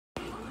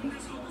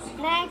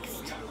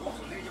Next.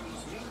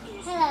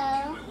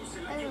 Hello.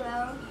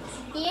 Hello.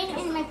 Here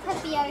in my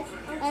puppy yard.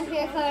 I'm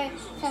here for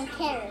some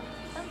carrots.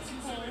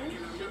 Okay.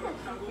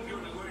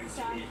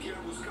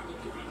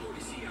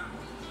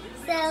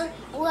 So,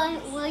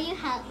 will you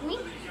help me?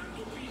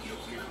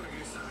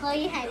 Will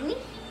you help me?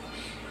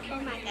 Oh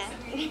my god.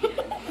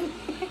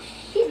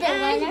 He's the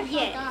wonderful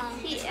yes.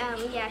 dog.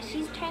 Yeah,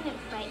 she's trying to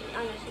bite me.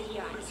 Oh no, she's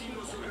yawning.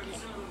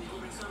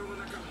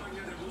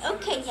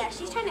 Okay, yeah,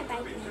 she's trying to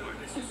bite me.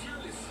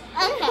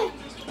 Okay.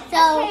 So,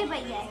 Okay,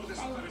 but yes.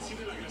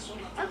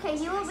 Okay,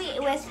 you will be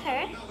with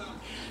her.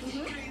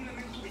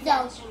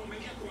 so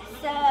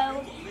So,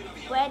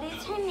 what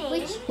is her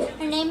name?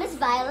 her name is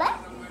Violet.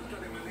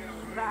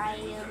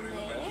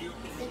 Violet.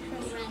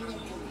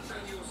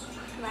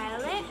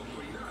 Violet.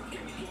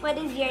 What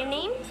is your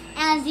name?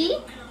 Andy.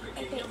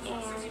 Okay,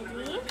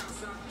 Andy.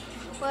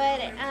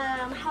 What?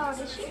 How old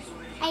is she?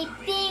 I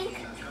think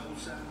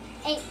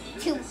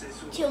 2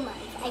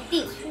 months. I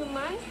think. 2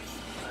 months.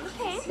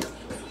 Okay.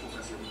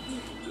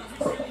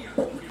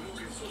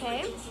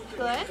 Okay.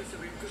 Good.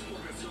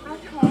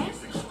 Okay.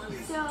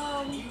 So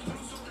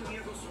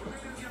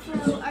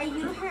are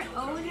you her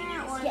owner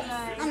or Yes,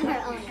 the? I'm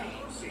her owner.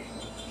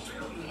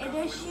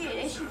 Is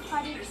she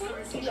potty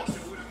trained? Yes.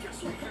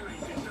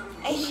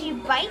 Is she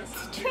bite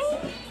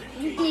trained?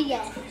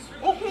 Yes.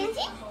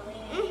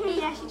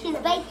 Yeah, She's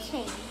bite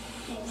trained.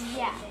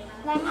 Yeah.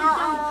 Let me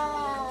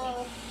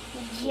Oh.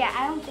 Yeah, I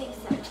don't think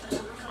so.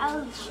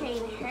 I'll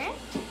train her.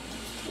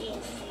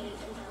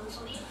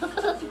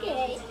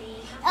 Okay.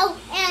 Oh,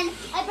 and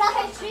I brought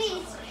her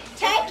treats.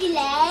 Turkey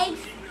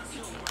legs.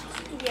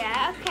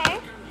 Yeah, okay.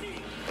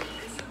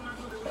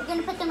 We're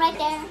gonna put them right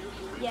there.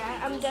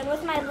 Yeah, I'm done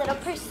with my little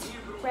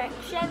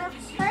prescription of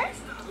her.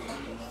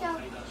 So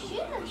she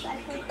looks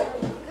like a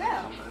good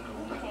girl.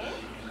 Okay.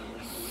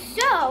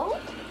 So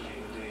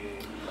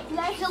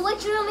So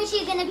which room is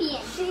she gonna be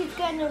in? she's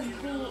gonna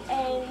be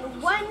in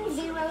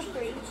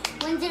 103.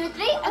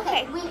 103?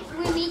 Okay. We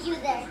meet you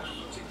there.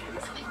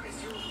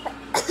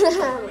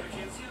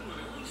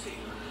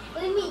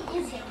 We meet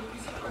you there.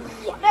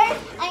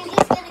 First, I'm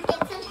just gonna get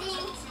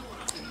something.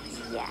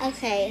 Yeah.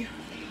 Okay.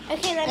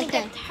 Okay, let me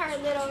Okay. get her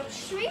little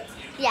treat.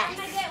 Yes.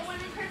 Can I get one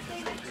of her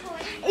favorite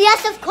toys?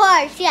 Yes, of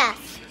course. Yes.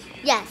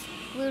 Yes.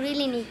 We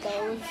really need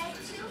those.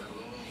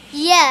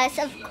 Yes,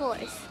 of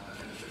course.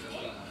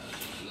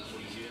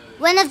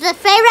 One of the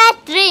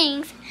favorite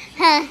things.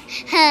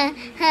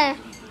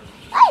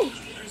 Oh,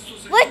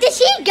 where did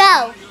she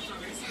go?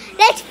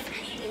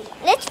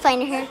 Let's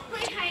find her.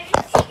 Play hide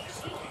and seek.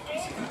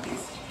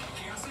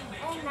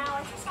 Oh, now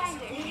I find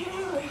her.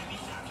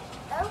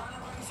 Oh,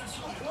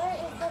 where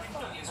is the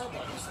phone? Oh,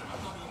 there.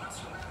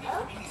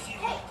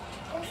 Okay,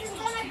 this is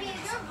gonna be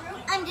your room.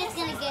 I'm just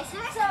gonna get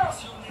her. So,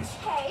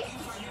 okay.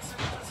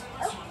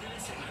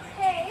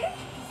 Okay,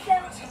 so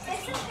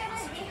this is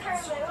gonna be her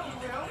little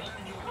room.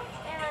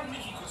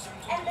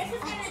 And this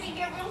is gonna be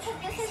your room because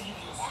this is,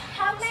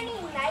 how many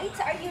nights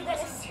are you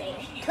gonna stay?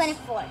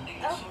 24.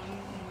 Oh,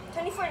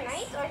 24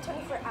 nights or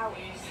 24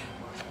 hours?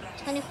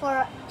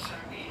 24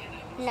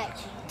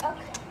 nights.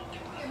 Okay.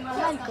 Oh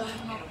my God.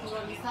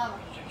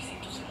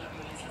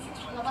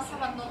 ¿La vas a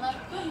abandonar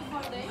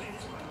 24 days?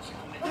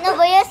 No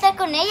voy a estar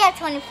con ella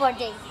 24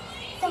 days.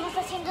 Estamos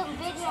haciendo un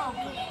video.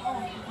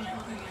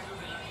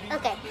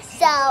 Okay,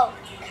 so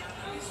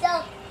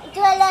do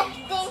I let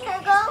her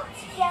go?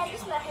 Yeah,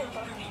 just let her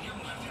go.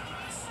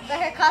 But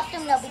her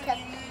costume no, because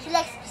she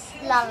likes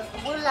la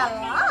ooh la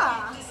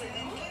la.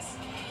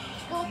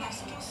 Go ahead.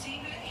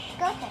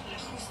 Go ahead.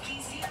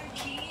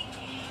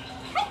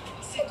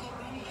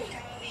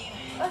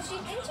 Oh, she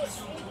thinks she's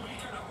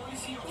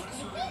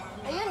sleeping.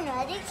 Are you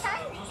naughty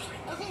time?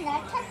 Is it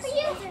night time for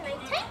you? Is it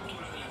nighttime?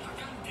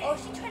 Oh,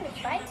 she's trying to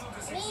bite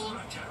me.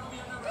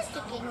 Just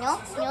kidding. No.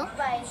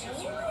 Bite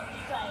me.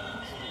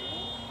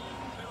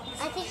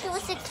 I think she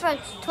was sick for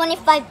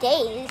 25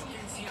 days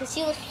because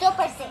she was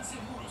super sick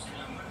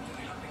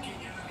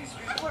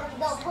for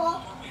the whole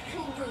 2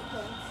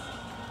 weekends.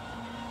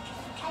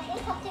 I think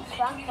something's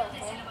wrong with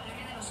her.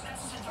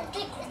 I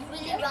think it's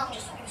really wrong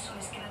with her.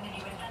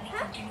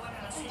 Huh?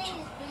 Something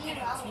is really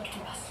wrong with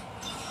her.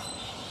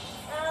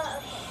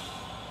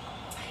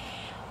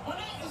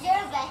 Okay. Is there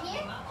a vet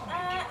here?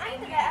 I'm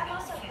the vet. I'm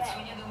also a vet.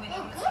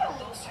 Oh, good.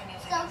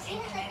 So she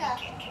has like a,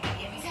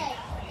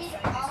 these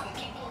all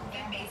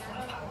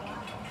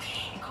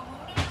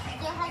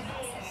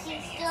she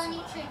still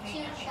needs her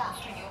 2 shots.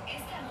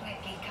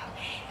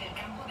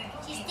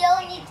 She still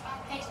needs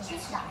her 2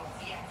 shots.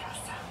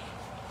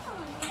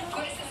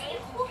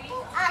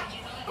 Ah.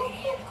 Go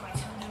get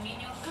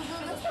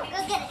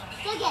it.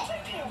 Go get it.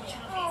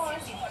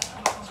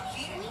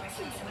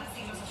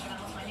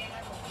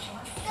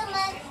 Come on.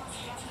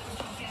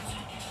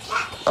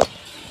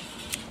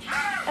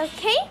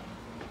 Okay.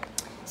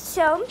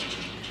 So,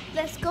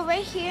 let's go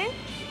right here.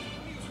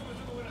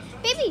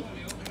 Baby.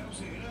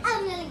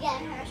 I'm gonna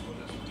get her.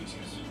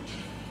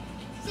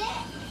 Sit,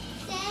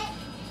 sit,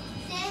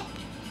 sit,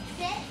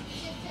 sit,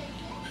 sit, sit,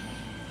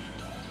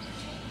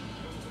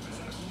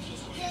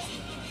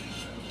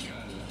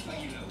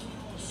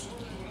 sit.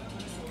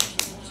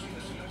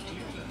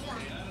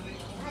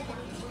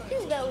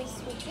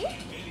 sleepy?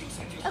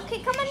 Okay,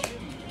 come on.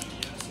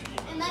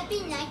 It might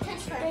be nighttime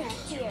for her. Right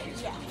here,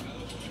 yeah.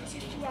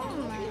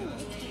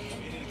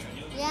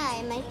 Yeah,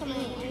 it might be.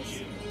 Let me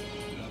see.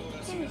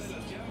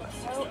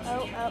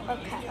 Oh,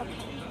 okay.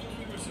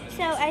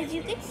 So as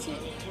you can see,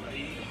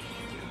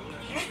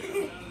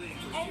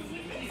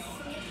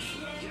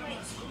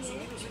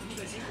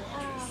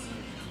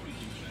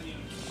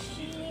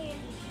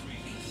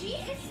 she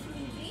is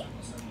sleepy.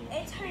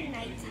 It's her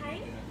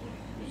nighttime.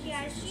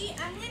 Yeah,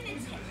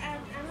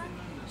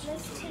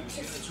 let's take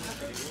this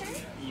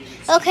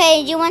picture.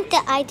 Okay, you want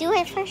that I do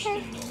it for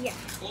her? Yeah.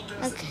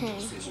 Okay.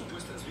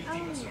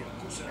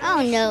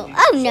 Oh no. Oh no.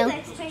 Oh She no.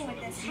 likes playing with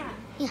this, huh?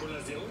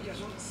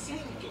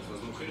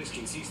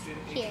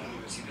 Here.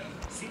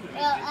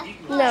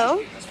 No.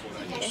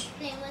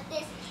 Explain with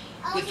this.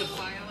 With the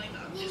filing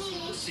of this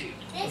lawsuit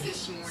This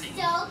this is morning,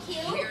 so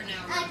cute. we are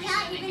now I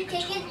can't even representing a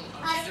take it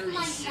total out of of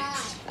my 36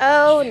 mind.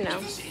 Oh no.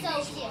 This is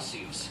so cute.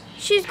 lawsuits.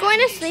 She's going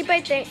to sleep,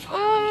 I think.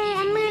 Oh,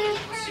 I'm gonna.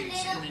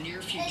 Lawsuits in the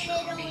near future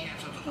on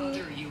behalf of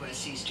other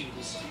USC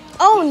students.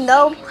 Oh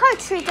no. Her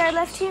treat I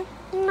left here.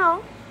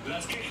 No.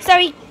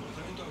 Sorry. You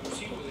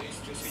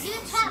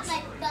tap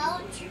my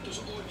phone.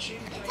 You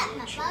tap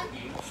my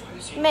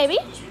phone. Maybe.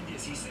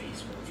 She's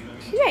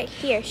right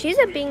here. She's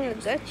being a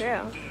good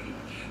girl.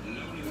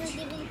 You're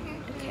giving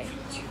her Okay.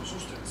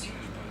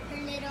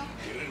 her little.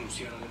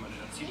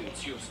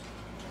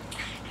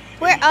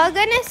 We're all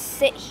gonna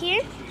sit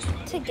here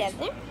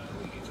together.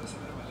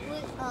 We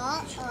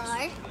all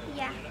are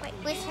Yeah. Wait.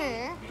 with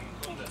her.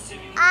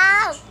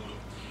 Ow!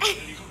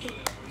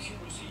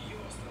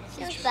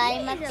 She's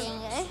biting my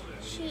finger.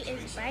 She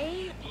is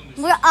biting.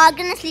 We're all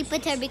gonna sleep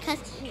with her because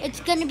it's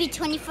gonna be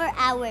 24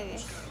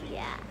 hours.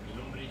 Yeah.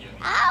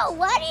 Ow!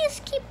 Why do you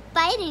keep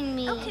biting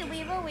me? Okay,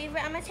 Weaver.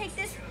 I'm gonna take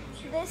this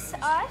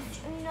off.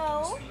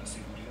 No.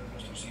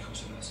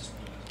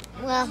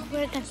 Well,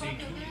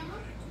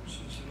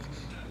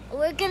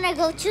 we're gonna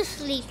go to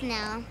sleep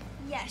now.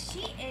 Yeah, she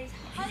is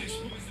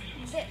hugging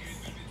this.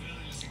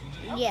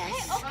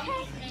 Yes.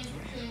 Okay.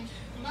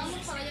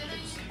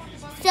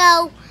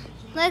 So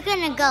we're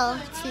gonna go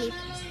sleep.